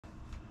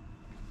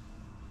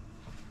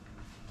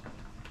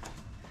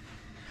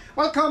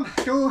Welcome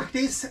to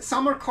this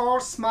summer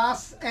course,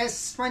 Math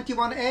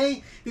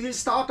S21A. We will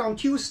start on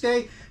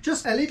Tuesday.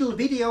 Just a little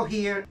video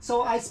here.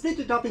 So I split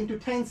it up into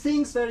 10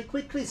 things very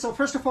quickly. So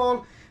first of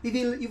all,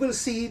 you will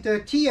see the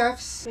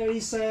TFs. There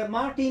is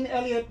Martin,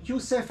 Elliot,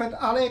 Yusuf and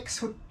Alex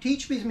who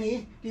teach with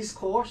me this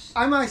course.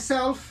 I'm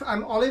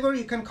Oliver.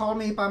 You can call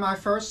me by my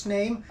first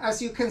name.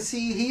 As you can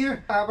see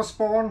here, I was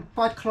born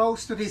quite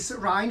close to this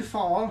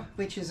Rheinfall,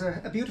 which is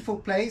a beautiful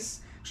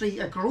place.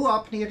 Actually, I grew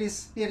up near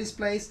this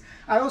place.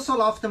 I also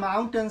love the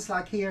mountains,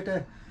 like here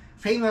the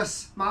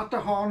famous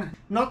Matterhorn.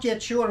 Not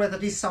yet sure whether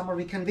this summer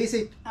we can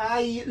visit.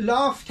 I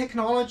love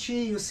technology.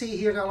 You see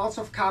here there are lots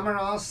of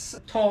cameras,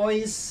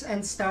 toys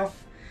and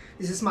stuff.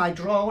 This is my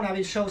drone. I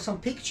will show some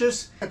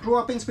pictures. I grew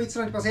up in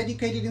Switzerland, was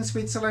educated in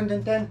Switzerland,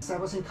 and then I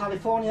was in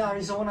California,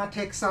 Arizona,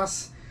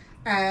 Texas,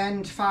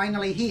 and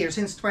finally here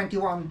since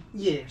 21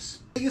 years.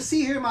 You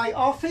see here my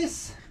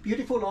office,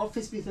 beautiful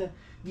office with a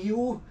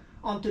view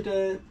onto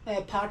the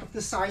part of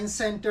the Science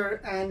Center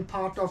and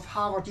part of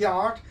Harvard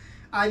Yard.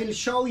 I will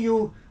show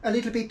you a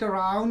little bit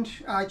around.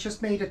 I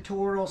just made a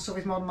tour also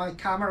with one of my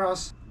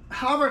cameras.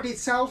 Harvard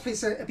itself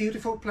is a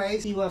beautiful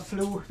place. I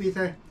flew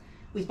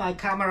with my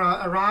camera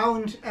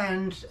around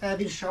and I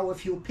will show a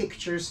few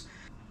pictures.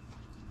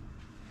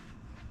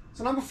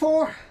 So number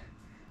 4,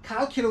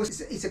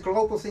 calculus is a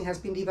global thing, has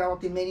been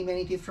developed in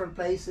many different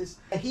places.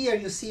 Here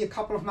you see a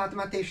couple of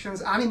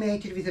mathematicians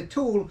animated with a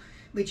tool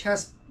which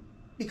has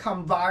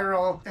become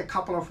viral a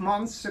couple of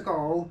months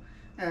ago.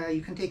 You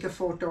can take a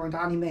photo and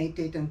animate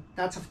it, and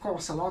that's of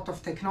course a lot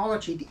of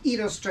technology. It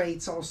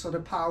illustrates also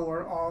the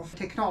power of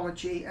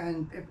technology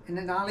and an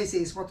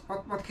analysis.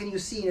 What can you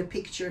see in a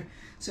picture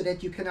so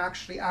that you can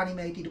actually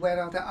animate it,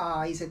 where are the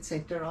eyes,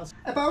 etc.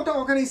 About the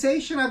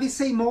organization, I will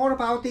say more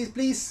about this.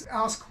 Please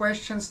ask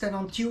questions then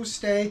on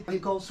Tuesday. We'll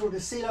go through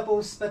the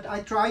syllabus, but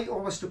I try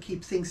always to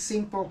keep things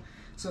simple.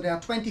 So there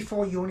are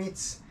 24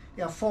 units.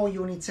 There are 4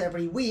 units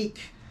every week.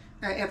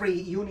 Every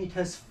unit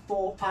has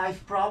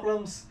 5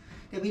 problems.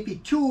 There will be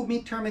 2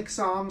 midterm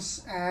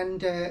exams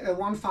and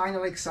 1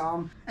 final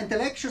exam. And the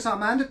lectures are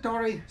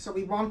mandatory, so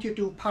we want you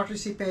to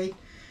participate.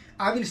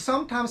 I will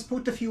sometimes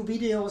put a few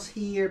videos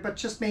here, but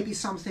just maybe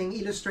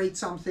illustrate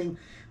something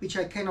which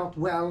I cannot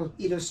well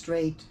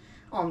illustrate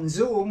on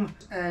Zoom.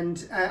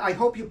 And I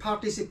hope you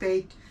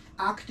participate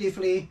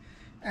actively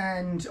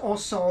and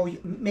also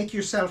make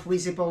yourself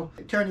visible.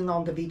 Turning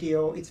on the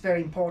video, it's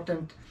very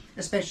important,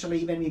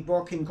 especially when we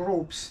work in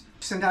groups.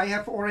 And I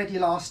have already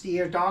last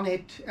year done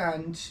it,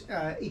 and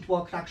it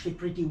worked actually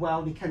pretty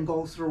well. We can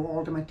go through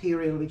all the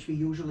material which we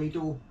usually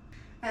do.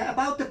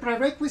 About the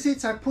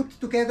prerequisites, I put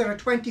together a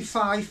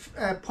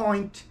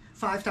 25-point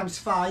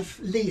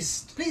 5x5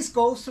 list. Please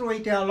go through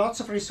it. There are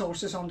lots of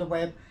resources on the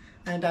web,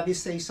 and I will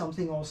say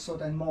something also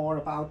then more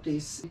about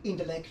this in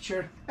the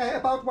lecture.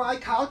 About why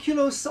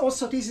calculus,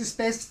 also this is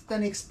best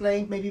then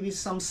explained maybe with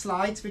some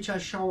slides which I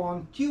show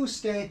on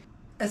Tuesday.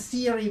 A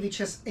theory which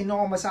has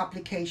enormous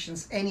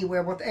applications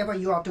anywhere, whatever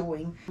you are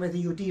doing, whether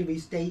you deal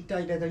with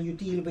data, whether you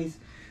deal with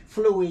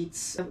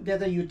fluids,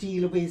 whether you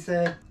deal with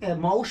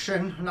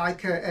motion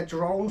like a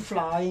drone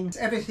flying.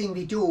 Everything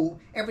we do,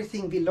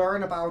 everything we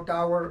learn about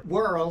our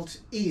world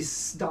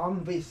is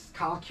done with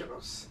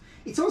calculus.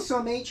 It's also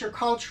a major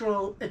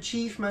cultural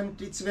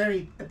achievement. It's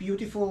a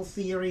beautiful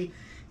theory.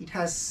 It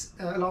has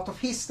a lot of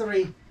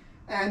history,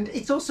 and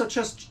it's also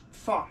just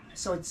fun.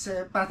 So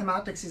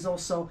mathematics is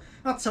also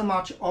not so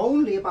much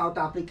only about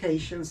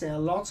applications. There are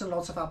lots and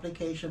lots of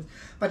applications,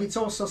 but it's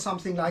also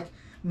something like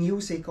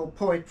music or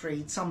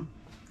poetry.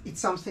 It's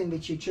something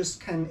which you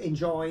just can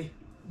enjoy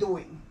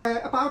doing.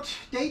 About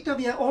data,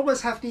 we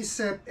always have these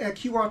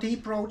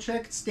QRD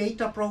projects,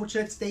 data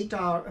projects.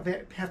 Data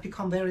have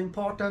become very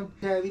important.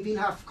 We will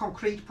have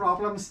concrete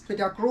problems with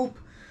our group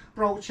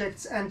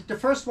projects, and the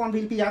first one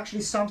will be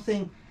actually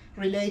something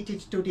related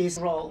to this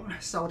drone,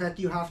 so that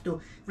you have to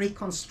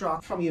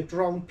reconstruct from your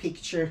drone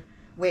picture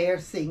where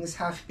things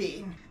have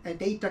been.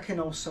 Data can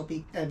also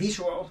be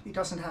visual. It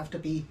doesn't have to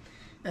be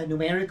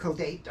numerical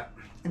data.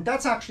 And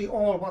that's actually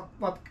all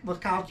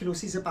what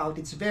calculus is about.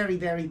 It's very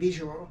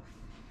visual.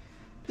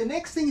 The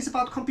next thing is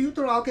about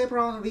computer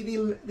algebra. We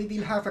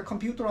will have a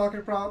computer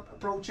algebra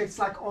projects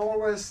like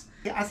always.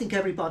 I think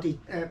everybody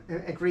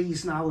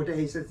agrees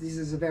nowadays that this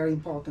is a very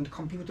important.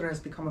 Computer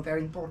has become a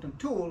very important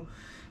tool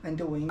when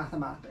doing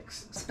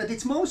mathematics. But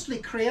it's mostly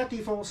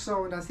creative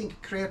also, and I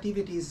think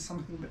creativity is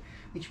something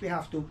which we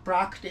have to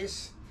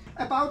practice.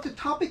 About the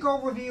topic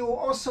overview,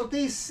 also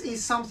this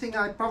is something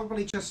I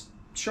probably just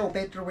show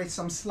better with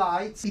some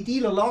slides. We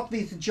deal a lot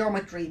with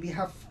geometry. We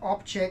have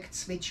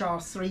objects which are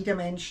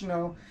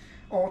 3-dimensional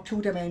or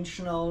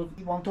 2-dimensional.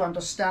 We want to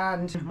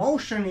understand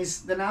motion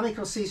is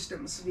dynamical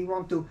systems. We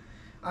want to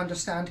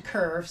understand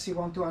curves. We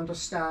want to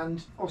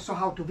understand also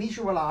how to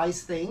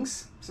visualize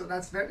things. So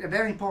that's a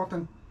very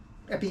important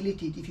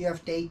ability. If you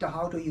have data,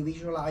 how do you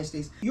visualize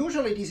this?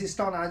 Usually this is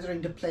done either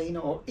in the plane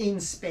or in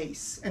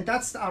space, and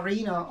that's the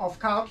arena of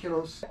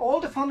calculus. All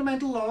the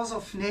fundamental laws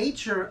of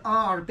nature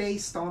are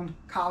based on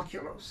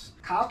calculus.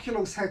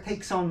 Calculus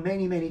takes on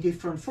many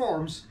different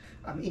forms.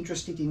 I'm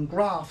interested in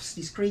graphs,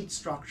 discrete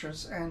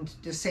structures, and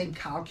the same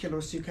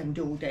calculus you can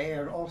do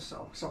there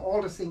also. So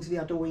all the things we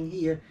are doing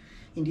here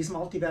in this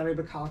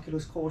multivariable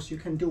calculus course you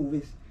can do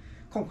with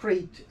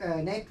concrete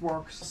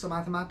networks. So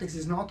mathematics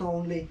is not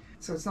only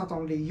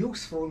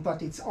useful,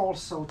 but it's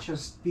also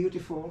just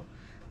beautiful,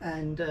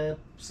 and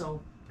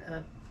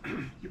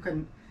you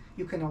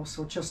can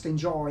also just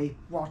enjoy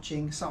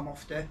watching some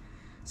of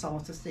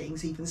the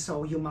things, even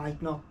so you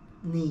might not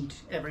need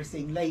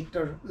everything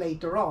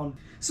later on.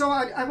 So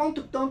I want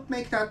to don't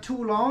make that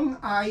too long.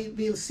 I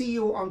will see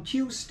you on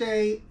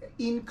Tuesday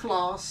in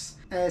class.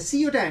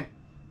 See you then.